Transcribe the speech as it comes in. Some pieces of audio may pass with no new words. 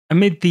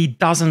Amid the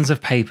dozens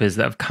of papers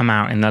that have come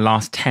out in the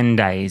last 10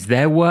 days,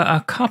 there were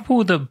a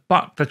couple that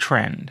bucked the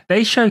trend.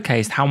 They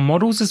showcased how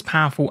models as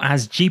powerful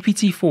as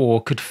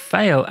GPT-4 could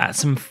fail at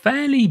some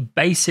fairly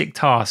basic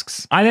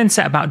tasks. I then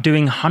set about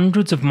doing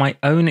hundreds of my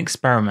own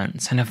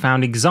experiments and have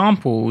found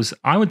examples,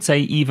 I would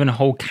say even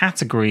whole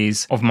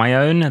categories of my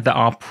own, that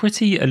are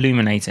pretty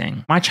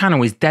illuminating. My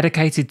channel is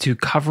dedicated to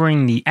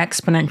covering the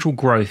exponential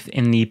growth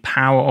in the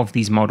power of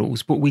these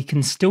models, but we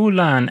can still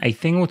learn a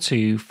thing or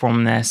two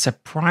from their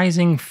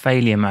surprising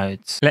failure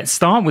modes. Let's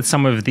start with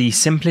some of the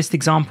simplest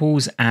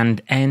examples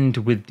and end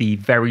with the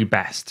very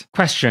best.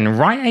 Question: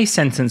 write a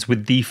sentence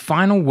with the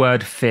final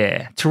word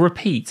fear. To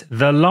repeat,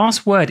 the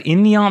last word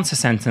in the answer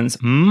sentence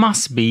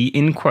must be,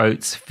 in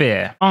quotes,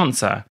 fear.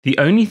 Answer: the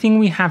only thing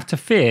we have to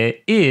fear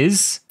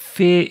is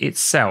fear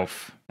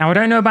itself. Now, I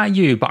don't know about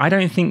you, but I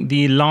don't think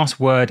the last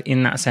word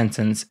in that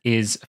sentence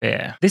is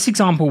fear. This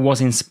example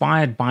was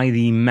inspired by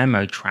the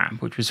memo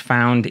trap, which was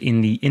found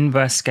in the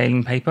inverse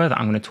scaling paper that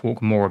I'm going to talk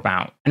more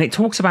about. And it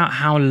talks about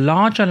how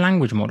larger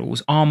language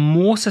models are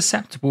more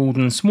susceptible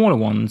than smaller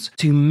ones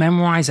to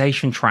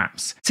memorization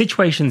traps,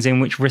 situations in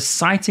which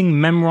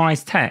reciting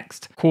memorized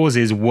text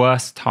causes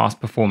worse task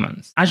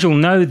performance. As you'll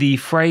know, the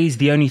phrase,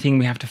 the only thing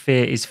we have to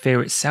fear is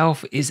fear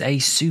itself, is a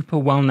super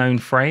well-known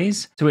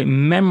phrase. So it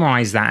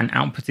memorized that and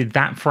outputted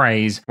that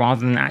phrase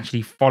rather than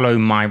actually follow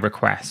my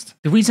request.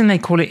 The reason they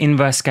call it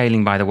inverse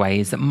scaling, by the way,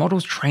 is that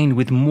models trained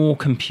with more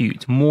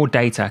compute, more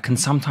data, can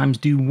sometimes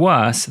do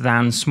worse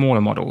than smaller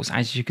models,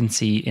 as you can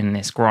see in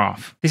this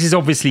graph. This is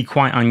obviously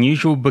quite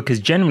unusual because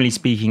generally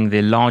speaking,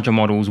 the larger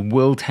models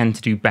will tend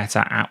to do better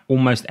at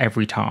almost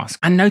every task.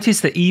 And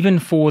notice that even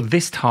for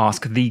this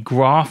task, the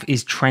graph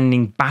is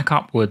trending back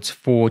upwards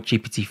for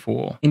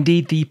GPT-4.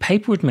 Indeed, the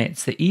paper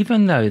admits that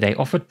even though they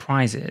offered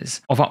prizes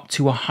of up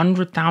to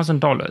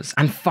 $100,000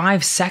 and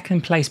 5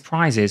 second place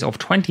prizes of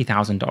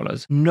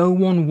 $20,000, no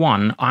one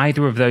won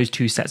either of those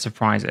two sets of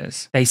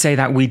prizes. They say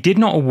that we did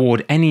not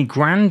award any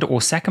grand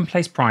or second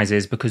place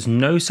prizes because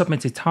no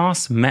submitted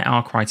tasks met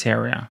our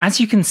criteria.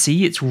 As you can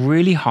see, it's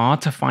really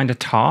hard to find a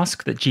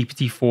task that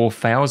GPT-4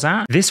 fails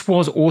at. This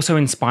was also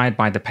inspired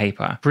by the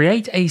paper.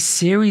 Create a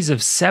series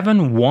of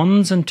 7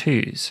 1s and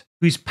 2s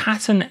whose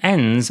pattern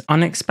ends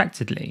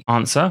unexpectedly.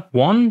 Answer: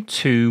 1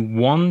 2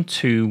 1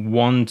 2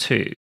 1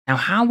 2. Now,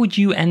 how would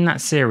you end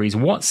that series?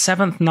 What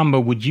 7th number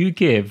would you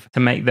give to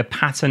make the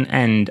pattern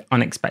end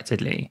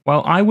unexpectedly?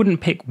 Well, I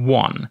wouldn't pick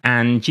 1,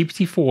 and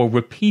GPT-4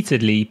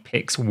 repeatedly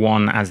picks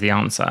 1 as the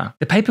answer.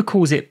 The paper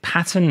calls it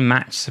pattern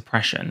match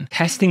suppression,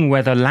 testing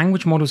whether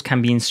language models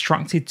can be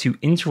instructed to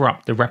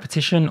interrupt the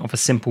repetition of a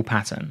simple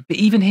pattern. But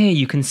even here,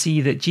 you can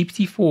see that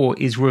GPT-4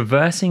 is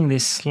reversing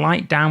this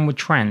slight downward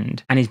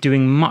trend and is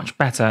doing much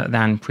better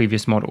than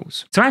previous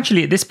models. So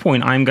actually, at this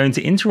point, I'm going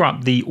to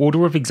interrupt the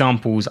order of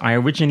examples I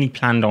originally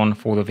planned on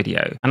for the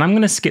video, and I'm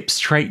going to skip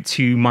straight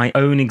to my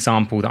own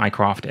example that I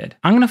crafted.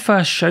 I'm going to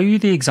first show you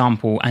the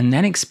example and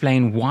then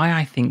explain why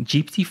I think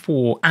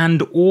GPT-4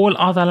 and all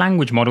other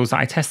language models that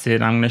I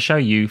tested I'm going to show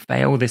you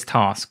fail this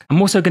task.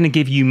 I'm also going to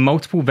give you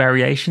multiple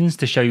variations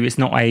to show you it's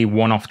not a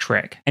one-off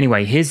trick.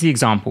 Anyway, here's the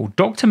example.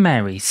 Dr.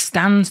 Mary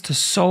stands to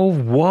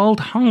solve world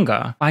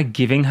hunger by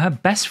giving her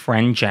best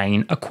friend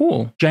Jane a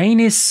call. Jane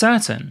is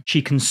certain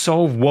she can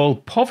solve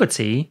world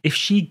poverty if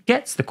she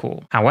gets the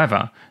call.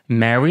 However,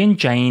 Mary and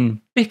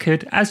Jane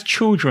bickered as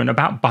children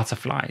about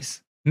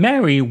butterflies.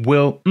 Mary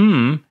will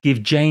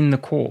give Jane the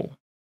call.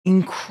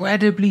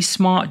 Incredibly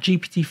smart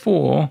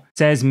GPT-4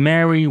 says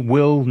Mary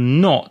will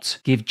not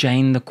give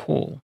Jane the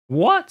call.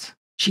 What?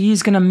 She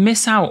is going to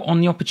miss out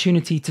on the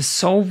opportunity to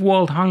solve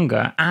world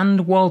hunger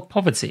and world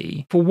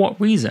poverty. For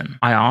what reason?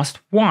 I asked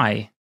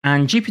why.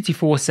 And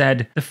GPT-4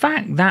 said, the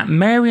fact that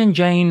Mary and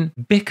Jane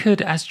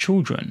bickered as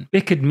children.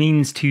 Bickered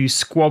means to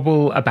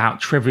squabble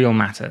about trivial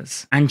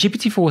matters. And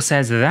GPT-4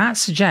 says that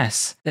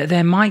suggests that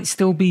there might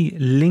still be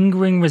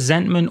lingering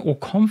resentment or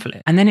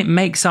conflict. And then it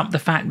makes up the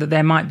fact that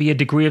there might be a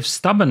degree of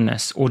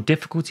stubbornness or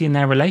difficulty in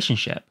their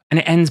relationship. And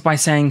it ends by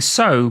saying,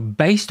 so,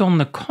 based on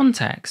the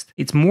context,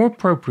 it's more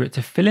appropriate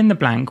to fill in the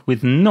blank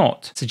with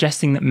not,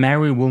 suggesting that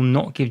Mary will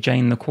not give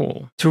Jane the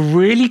call. To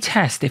really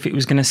test if it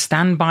was going to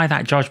stand by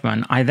that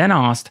judgment, I then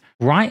asked,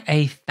 write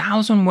a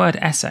 1,000-word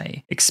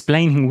essay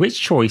explaining which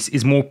choice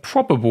is more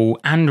probable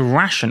and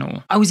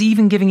rational. I was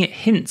even giving it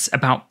hints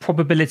about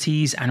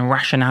probabilities and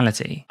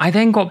rationality. I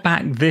then got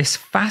back this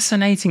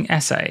fascinating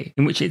essay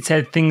in which it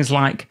said things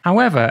like,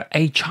 however,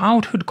 a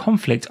childhood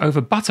conflict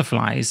over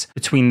butterflies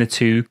between the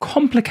two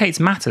complicates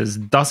matters,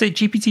 does it,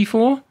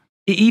 GPT-4?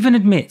 It even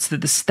admits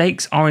that the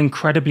stakes are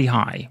incredibly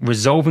high,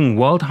 resolving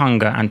world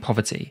hunger and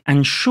poverty,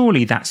 and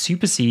surely that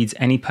supersedes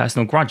any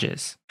personal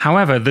grudges.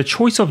 However, the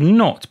choice of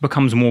not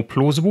becomes more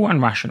plausible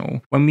and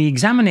rational when we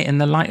examine it in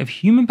the light of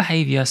human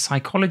behavior,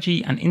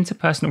 psychology, and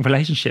interpersonal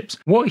relationships.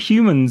 What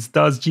humans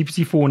does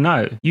GPT-4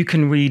 know? You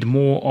can read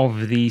more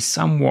of the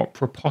somewhat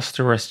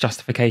preposterous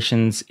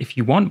justifications if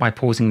you want by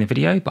pausing the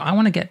video, but I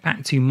want to get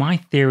back to my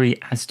theory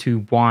as to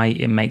why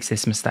it makes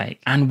this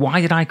mistake. And why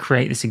did I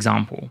create this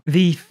example?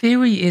 The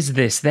theory is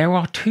this, there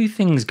are two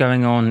things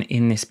going on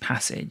in this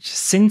passage: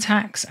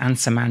 syntax and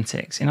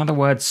semantics. In other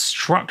words,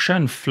 structure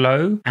and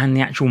flow and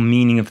the actual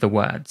meaning of the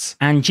words.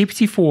 And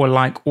GPT-4,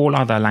 like all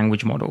other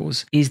language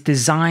models, is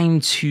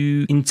designed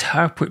to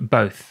interpret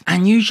both.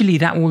 And usually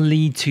that will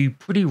lead to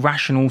pretty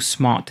rational,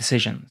 smart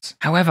decisions.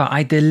 However,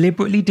 I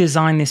deliberately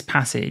designed this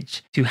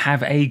passage to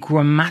have a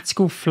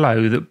grammatical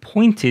flow that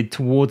pointed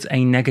towards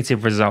a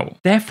negative result.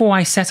 Therefore,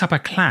 I set up a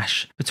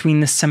clash between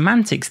the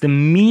semantics, the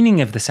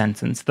meaning of the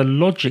sentence, the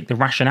logic, the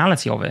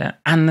rationality of it,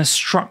 and the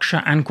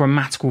structure and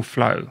grammatical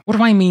flow. What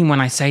do I mean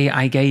when I say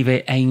I gave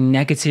it a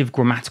negative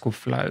grammatical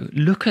flow?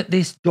 Look at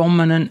this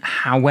dominant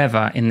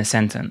however in the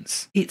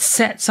sentence. It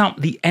sets up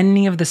the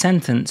ending of the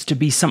sentence to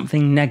be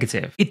something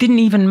negative. It didn't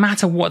even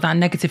matter what that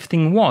negative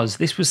thing was.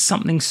 This was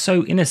something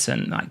so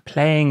innocent, like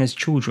playing as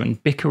children,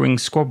 bickering,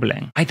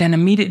 squabbling. I then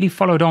immediately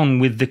followed on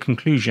with the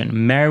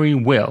conclusion, Mary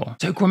will.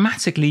 So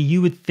grammatically,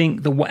 you would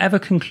think that whatever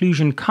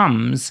conclusion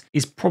comes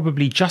is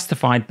probably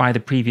justified by the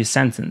previous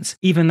sentence,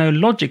 even though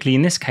logically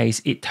in this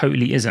case, it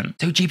totally isn't.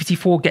 So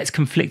GPT-4 gets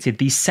conflicted.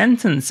 The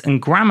sentence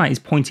and grammar is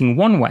pointing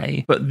one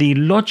way, but the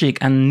logic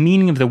and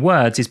meaning of the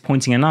words is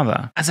pointing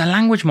another. As a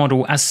language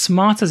model, as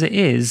smart as it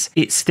is,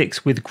 it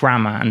sticks with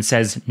grammar and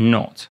says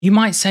not. You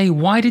might say,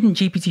 why didn't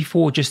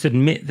GPT-4 just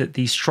admit that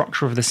the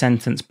structure of the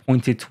sentence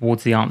pointed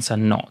towards the answer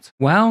not?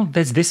 Well,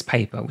 there's this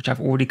paper, which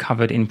I've already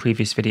covered in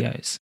previous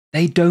videos.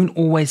 They don't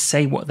always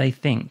say what they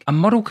think. A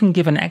model can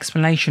give an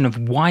explanation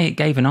of why it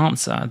gave an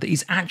answer that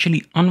is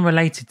actually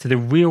unrelated to the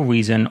real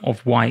reason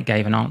of why it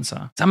gave an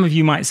answer. Some of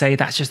you might say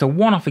that's just a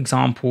one-off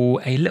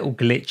example, a little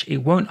glitch, it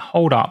won't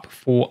hold up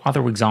for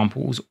other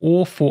examples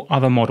or for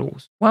other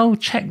models. Well,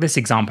 check this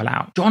example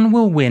out. John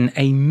will win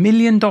 $1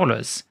 million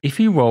if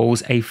he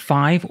rolls a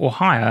 5 or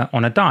higher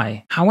on a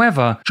die.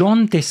 However,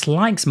 John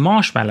dislikes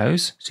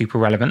marshmallows, super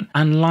relevant,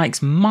 and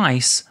likes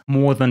mice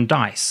more than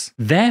dice.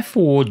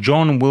 Therefore,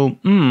 John will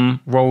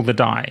roll the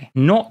die.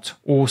 Not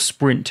or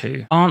sprint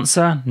to.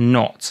 Answer,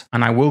 not.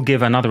 And I will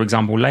give another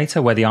example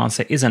later where the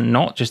answer isn't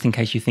not, just in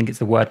case you think it's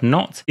the word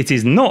not. It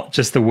is not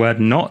just the word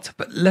not,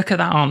 but look at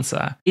that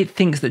answer. It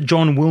thinks that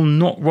John will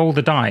not roll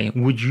the die.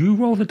 Would you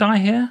roll the die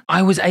here?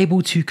 I was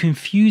able to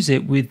confuse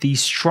it with the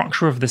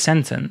structure of the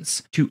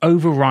sentence to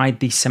override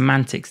the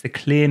semantics, the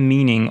clear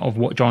meaning of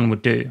what John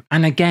would do.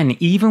 And again,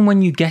 even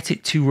when you get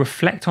it to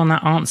reflect on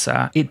that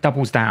answer, it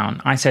doubles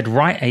down. I said,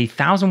 write a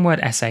 1,000-word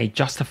essay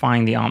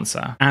justifying the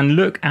answer. And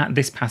look at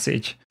this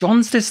passage.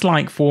 John's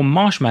dislike for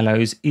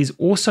marshmallows is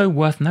also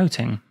worth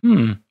noting.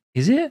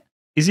 Is it?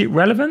 Is it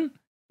relevant?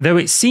 Though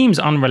it seems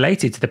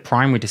unrelated to the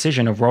primary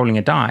decision of rolling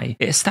a die,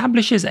 it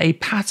establishes a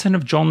pattern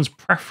of John's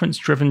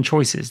preference-driven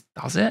choices,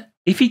 does it?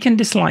 If he can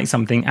dislike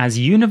something as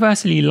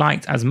universally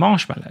liked as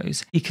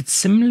marshmallows, he could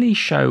similarly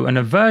show an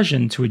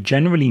aversion to a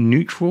generally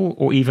neutral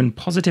or even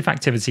positive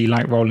activity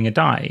like rolling a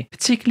die,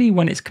 particularly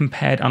when it's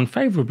compared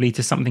unfavorably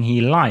to something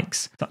he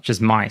likes, such as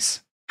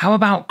mice. How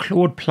about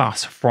Claude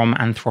Plus from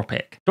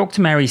Anthropic?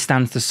 Dr. Mary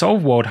stands to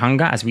solve world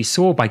hunger, as we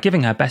saw, by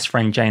giving her best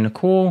friend Jane a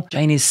call.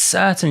 Jane is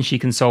certain she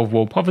can solve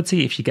world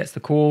poverty if she gets the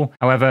call.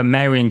 However,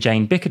 Mary and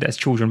Jane bickered as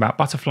children about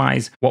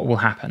butterflies. What will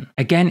happen?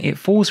 Again, it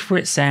falls for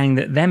it, saying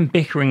that them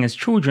bickering as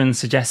children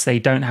suggests they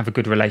don't have a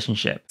good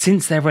relationship.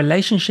 Since their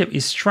relationship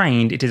is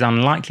strained, it is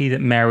unlikely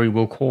that Mary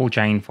will call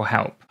Jane for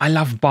help. I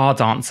love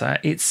Bard's answer.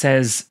 It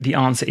says the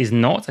answer is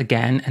not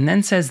again, and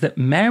then says that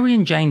Mary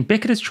and Jane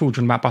bickered as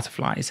children about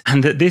butterflies,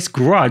 and that this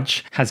grudge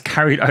has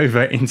carried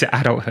over into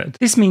adulthood.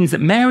 This means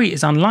that Mary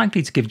is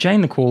unlikely to give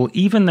Jane the call,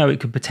 even though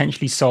it could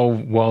potentially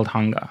solve world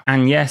hunger.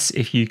 And yes,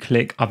 if you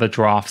click other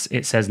drafts,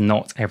 it says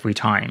not every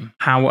time.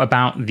 How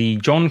about the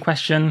John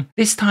question?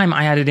 This time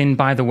I added in,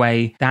 by the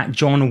way, that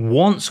John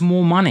wants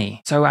more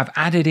money. So I've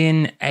added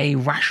in a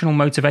rational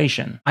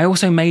motivation. I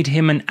also made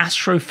him an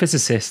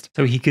astrophysicist,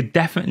 so he could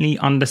definitely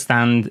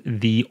understand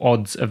the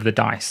odds of the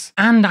dice.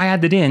 And I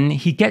added in,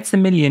 he gets the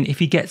million if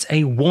he gets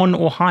a 1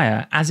 or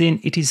higher, as in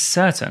it is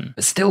certain.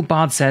 But still,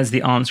 Bard says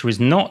the answer is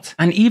not,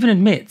 and even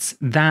admits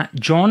that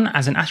John,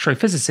 as an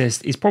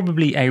astrophysicist, is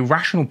probably a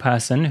rational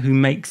person who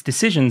makes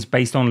decisions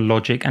based on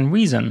logic and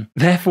reason.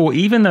 Therefore,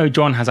 even though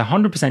John has a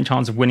 100%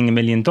 chance of winning $1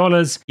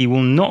 million, he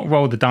will not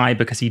roll the die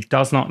because he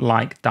does not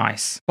like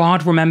dice.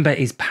 Bard, remember,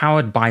 is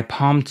powered by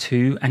Palm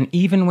 2, and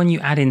even when you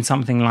add in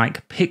something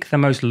like pick the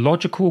most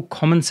logical,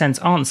 common sense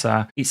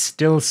answer, it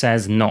still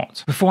says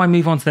not. Before I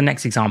move on to the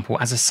next example,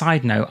 as a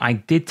side note, I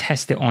did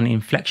test it on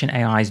Inflection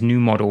AI's new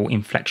model,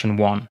 Inflection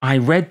 1. I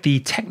read the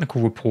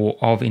technical report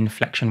of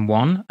Inflection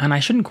 1, and I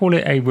shouldn't call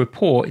it a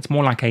report, it's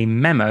more like a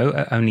memo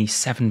at only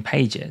 7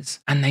 pages.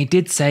 And they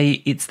did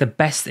say it's the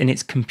best in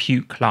its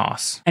compute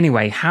class.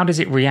 Anyway, how does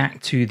it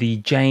react to the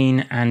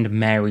Jane and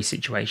Mary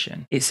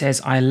situation? It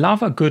says, I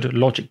love a good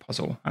logic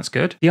puzzle. That's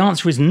good. The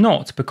answer is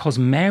not, because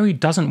Mary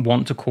doesn't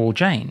want to call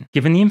Jane.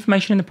 Given the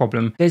information in the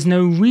problem, there's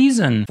no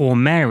reason for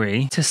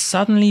Mary to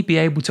suddenly be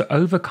able to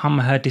overcome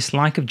her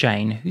dislike of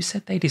Jane, who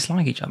said they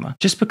dislike each other,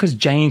 just because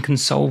Jane can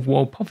solve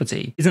world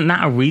poverty. Isn't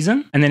that a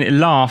reason? And then it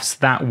laughs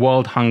that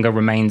world hunger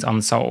remains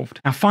unsolved.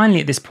 Now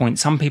finally at this point,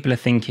 some people are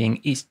thinking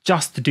it's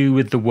just to do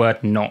with the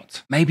word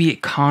not. Maybe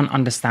it can't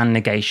understand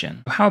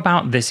negation. How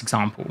about this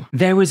example?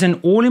 There is an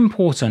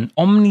all-important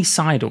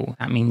omnicidal,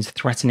 that means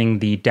threatening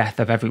the death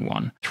of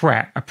everyone,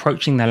 threat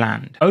approaching the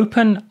land.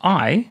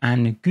 OpenAI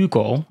and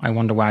Google, I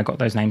wonder where I got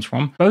those names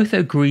from, both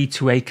agree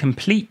to a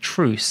complete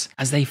truce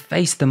as they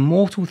face the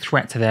mortal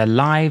threat to their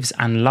lives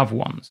and loved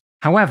ones.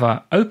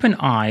 However,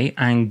 OpenAI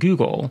and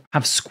Google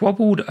have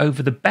squabbled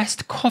over the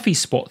best coffee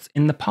spots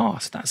in the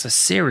past. That's a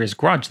serious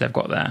grudge they've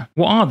got there.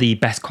 What are the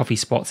best coffee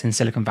spots in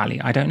Silicon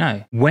Valley? I don't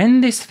know. When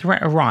this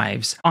threat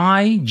arrives,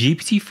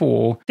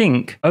 GPT-4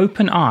 think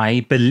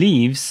OpenAI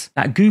believes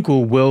that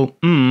Google will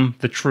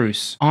the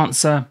truce.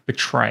 Answer,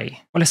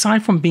 betray. Well,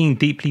 aside from being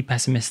deeply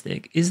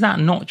pessimistic, is that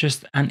not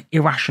just an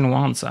irrational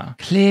answer?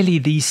 Clearly,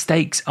 these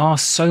stakes are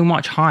so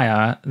much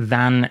higher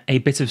than a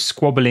bit of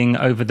squabbling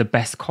over the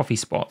best coffee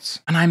spots.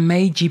 And I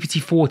made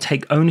GPT-4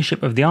 take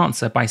ownership of the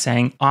answer by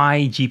saying,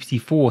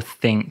 GPT-4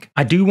 think.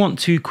 I do want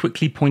to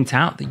quickly point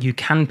out that you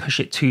can push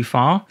it too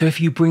far. So if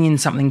you bring in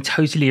something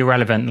totally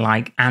irrelevant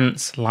like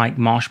ants like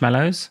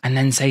marshmallows, and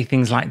then say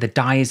things like the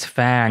die is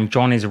fair and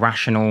John is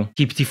rational,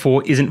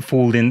 GPT-4 isn't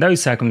fooled in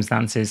those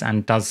circumstances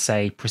and does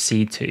say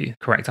proceed to.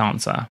 Correct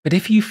answer. But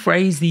if you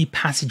phrase the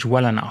passage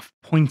well enough,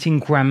 pointing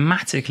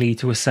grammatically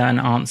to a certain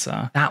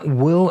answer, that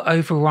will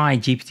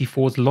override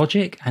GPT-4's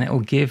logic and it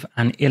will give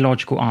an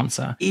illogical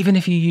answer, even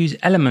if you use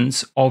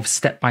elements of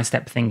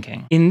step-by-step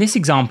thinking. In this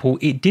example,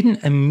 it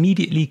didn't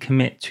immediately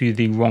commit to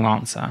the wrong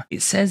answer.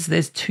 It says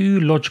there's two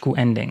logical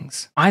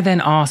endings. I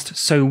then asked,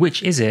 so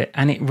which is it?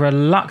 And it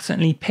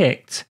reluctantly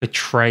picked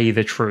betray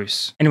the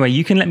truce. Anyway,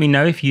 you can let me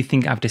know if you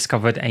think I've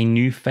discovered a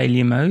new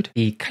failure mode,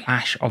 the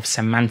clash of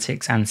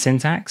semantics and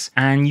syntax,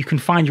 and you can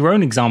find your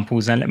own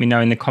examples and let me know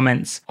in the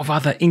comments of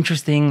other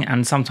interesting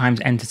and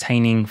sometimes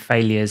entertaining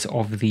failures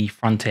of the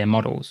frontier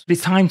models.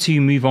 It's time to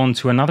move on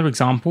to another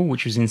example,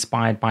 which was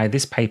inspired by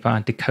this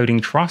paper, Decoding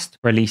Trust,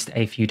 released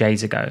a few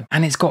days ago.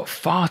 And it's got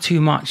far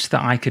too much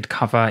that I could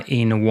cover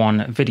in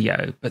one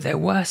video, but there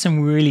were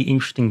some really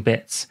interesting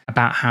bits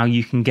about how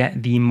you can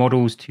get the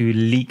models to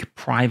leak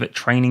private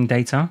training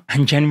data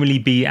and generally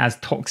be as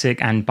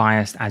toxic and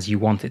biased as you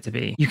want it to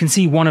be. You can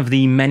see one of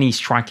the many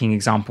striking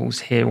examples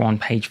here on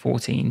page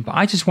 14, but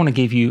I just want to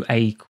give you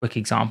a quick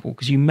example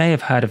because you may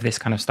have heard of this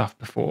kind of stuff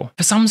before.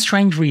 For some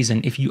strange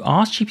reason, if you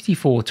ask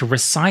GPT-4 to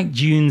recite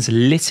Dune's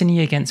litany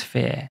against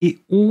fear, it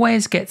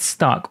always gets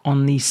stuck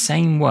on the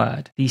same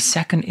word, the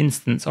second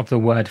instance of the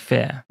word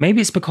fear.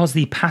 Maybe it's because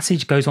the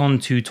passage goes on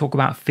to talk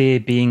about fear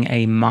being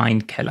a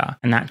mind killer,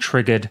 and that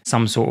triggered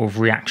some sort of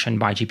reaction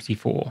by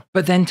GPT-4.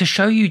 But then to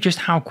show you just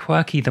how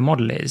quirky the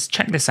model is,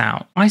 check this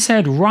out. I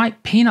said,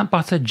 write peanut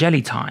butter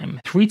jelly time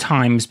 3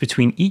 times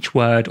between each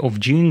word of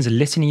Dune's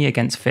litany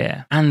against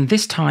fear. And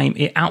this time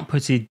it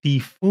outputted the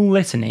full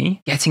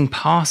litany, getting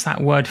past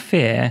that word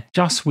fear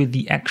just with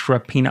the extra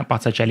peanut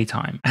butter jelly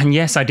time. And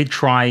yes, I did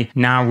try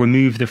now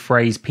remove the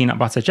phrase peanut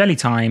butter jelly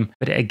time,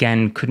 but it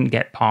again couldn't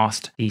get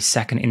past the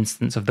second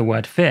instance of the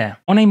word fear.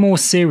 On a more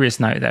serious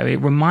note though,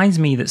 it reminds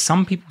me that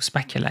some people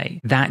speculate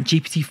that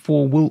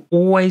GPT-4 will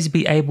always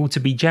be able to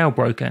be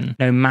jailbroken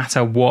no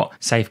matter what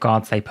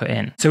safeguards they put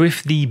in. So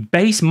if the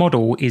base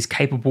model is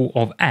capable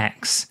of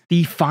X,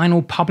 the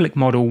final public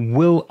model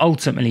will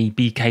ultimately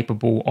be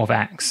capable of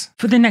X.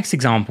 For the next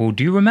example,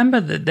 do you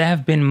remember that there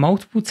have been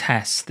multiple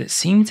tests that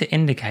seem to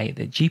indicate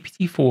that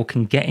GPT-4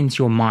 can get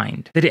into your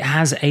mind, that it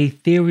has a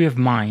theory of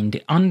mind,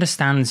 it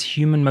understands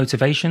human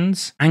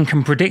motivations, and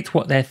can predict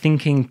what they're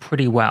thinking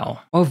pretty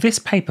well? Well, this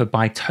paper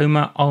by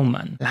Toma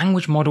Ullman,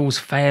 Language Models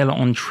Fail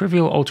on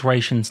Trivial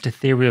Alterations to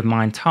Theory of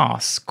Mind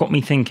Tasks, got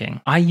me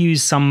thinking. I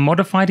used some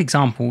modified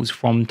examples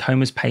from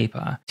Toma's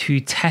paper to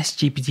test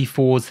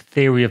GPT-4's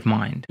theory of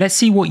mind. Let's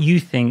see what you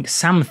think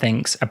Sam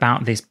thinks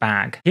about this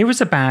bag. Here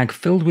is a bag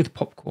filled with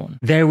popcorn.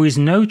 There is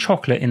no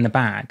chocolate in the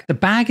bag. The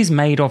bag is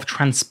made of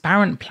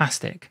transparent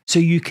plastic, so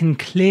you can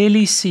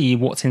clearly see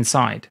what's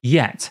inside.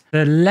 Yet,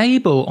 the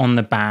label on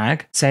the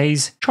bag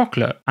says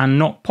chocolate and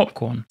not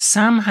popcorn.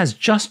 Sam has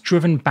just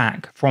driven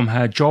back from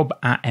her job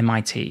at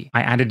MIT.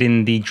 I added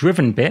in the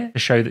driven bit to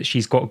show that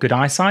she's got good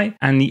eyesight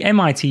and the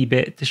MIT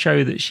bit to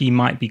show that she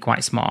might be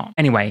quite smart.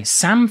 Anyway,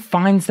 Sam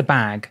finds the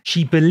bag.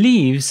 She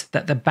believes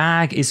that the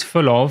bag is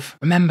full of,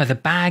 remember, the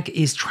bag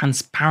is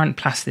transparent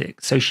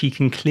plastic, so she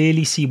can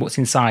clearly see what's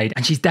inside,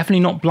 and she's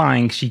definitely not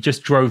blind, she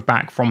just drove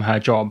back from her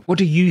job. What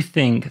do you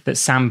think that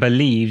Sam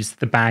believes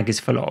the bag is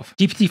full of?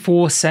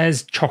 GPT-4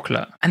 says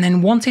chocolate. And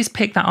then once it's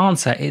picked that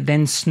answer, it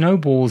then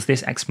snowballs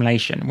this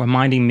explanation,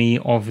 reminding me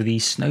of the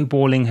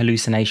snowballing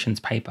hallucinations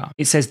paper.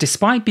 It says,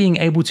 despite being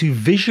able to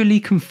visually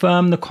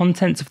confirm the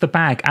contents of the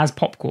bag as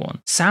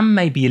popcorn, Sam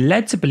may be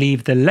led to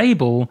believe the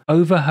label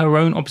over her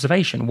own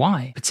observation.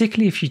 Why?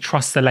 Particularly if she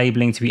trusts the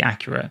labeling to be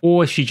accurate,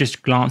 or if she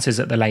just glances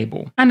at the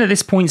label. And at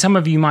this point, some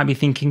of you might be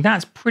thinking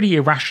that's pretty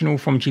irrational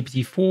from GPT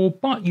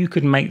GPT-4, but you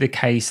could make the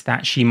case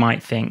that she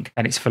might think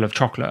that it's full of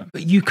chocolate.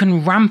 But you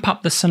can ramp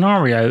up the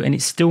scenario and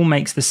it still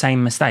makes the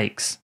same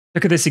mistakes.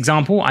 Look at this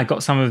example. I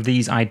got some of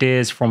these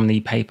ideas from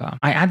the paper.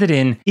 I added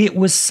in, it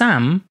was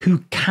Sam, who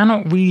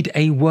cannot read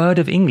a word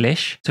of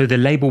English, so the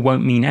label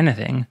won't mean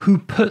anything, who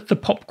put the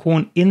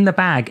popcorn in the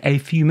bag a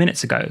few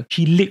minutes ago.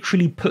 She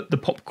literally put the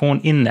popcorn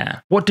in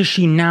there. What does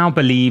she now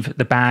believe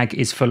the bag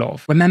is full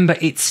of? Remember,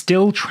 it's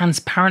still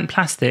transparent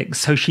plastic,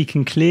 so she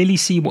can clearly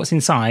see what's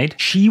inside.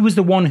 She was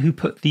the one who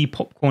put the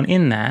popcorn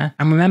in there.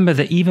 And remember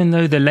that even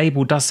though the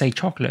label does say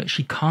chocolate,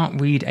 she can't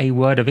read a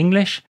word of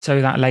English, so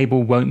that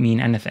label won't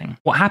mean anything.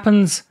 What happens?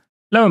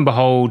 Lo and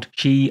behold,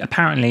 she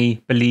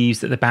apparently believes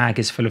that the bag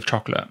is full of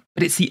chocolate.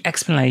 But it's the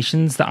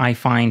explanations that I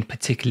find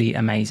particularly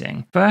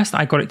amazing. First,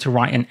 I got it to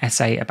write an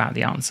essay about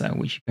the answer,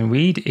 which you can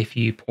read if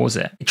you pause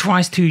it. It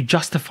tries to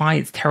justify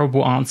its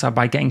terrible answer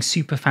by getting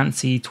super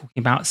fancy, talking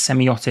about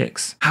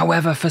semiotics.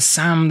 However, for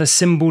Sam, the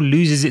symbol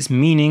loses its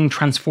meaning,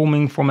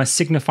 transforming from a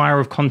signifier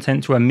of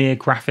content to a mere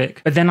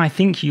graphic. But then I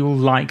think you'll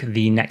like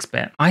the next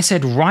bit. I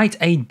said, write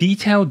a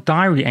detailed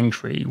diary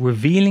entry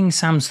revealing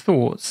Sam's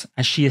thoughts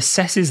as she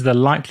assesses the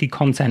likely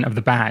content of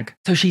the bag.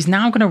 So she's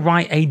now going to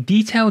write a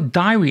detailed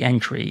diary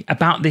entry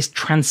about this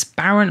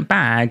transparent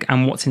bag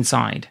and what's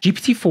inside.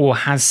 GPT-4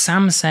 has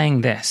Sam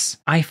saying this: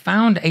 I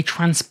found a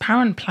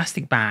transparent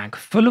plastic bag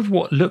full of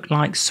what looked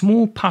like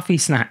small puffy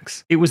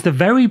snacks. It was the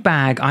very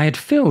bag I had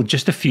filled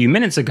just a few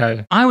minutes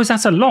ago. I was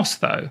at a loss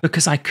though,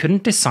 because I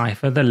couldn't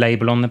decipher the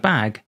label on the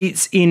bag.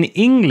 It's in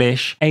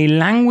English, a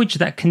language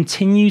that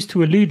continues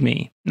to elude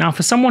me. Now,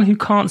 for someone who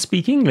can't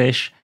speak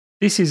English,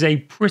 this is a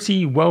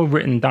pretty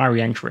well-written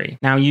diary entry.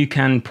 Now you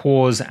can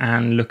pause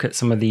and look at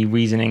some of the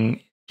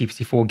reasoning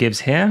GPT-4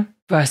 gives here.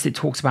 First, it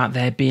talks about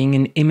there being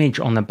an image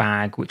on the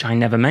bag, which I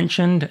never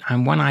mentioned,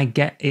 and when I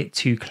get it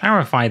to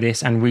clarify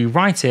this and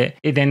rewrite it,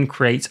 it then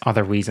creates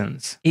other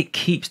reasons. It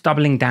keeps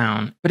doubling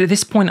down, but at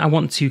this point I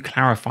want to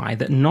clarify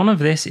that none of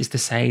this is to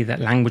say that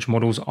language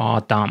models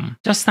are dumb.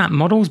 Just that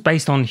models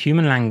based on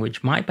human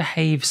language might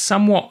behave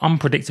somewhat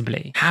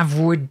unpredictably, have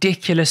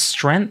ridiculous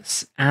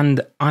strengths,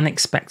 and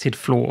unexpected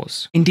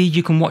flaws. Indeed,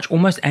 you can watch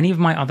almost any of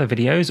my other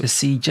videos to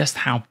see just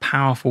how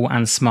powerful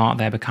and smart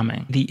they're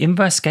becoming. The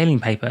inverse scaling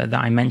paper that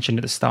I mentioned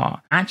at the start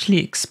actually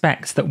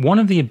expects that one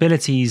of the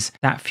abilities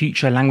that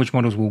future language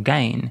models will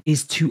gain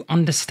is to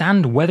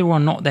understand whether or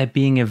not they're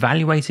being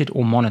evaluated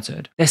or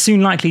monitored. They're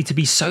soon likely to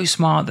be so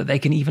smart that they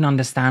can even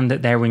understand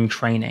that they're in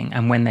training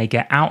and when they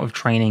get out of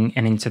training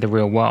and into the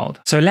real world.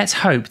 So let's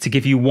hope, to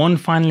give you one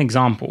final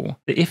example,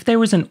 that if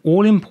there is an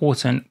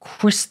all-important,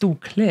 crystal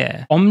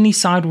clear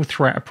omnicidal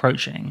threat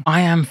approaching, I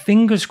am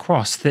fingers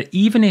crossed that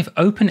even if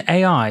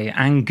OpenAI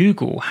and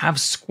Google have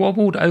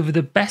squabbled over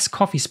the best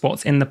coffee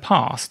spots in the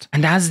past,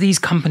 and as these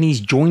companies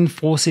join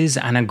forces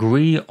and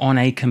agree on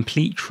a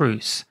complete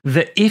truce,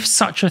 that if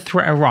such a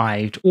threat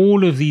arrived,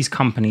 all of these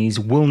companies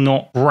will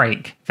not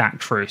break that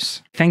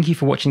truce. Thank you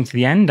for watching to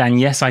the end, and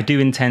yes, I do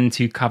intend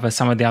to cover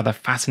some of the other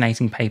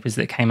fascinating papers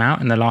that came out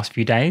in the last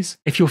few days.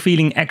 If you're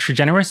feeling extra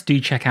generous, do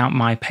check out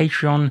my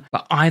Patreon,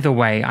 but either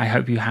way, I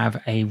hope you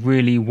have a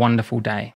really wonderful day.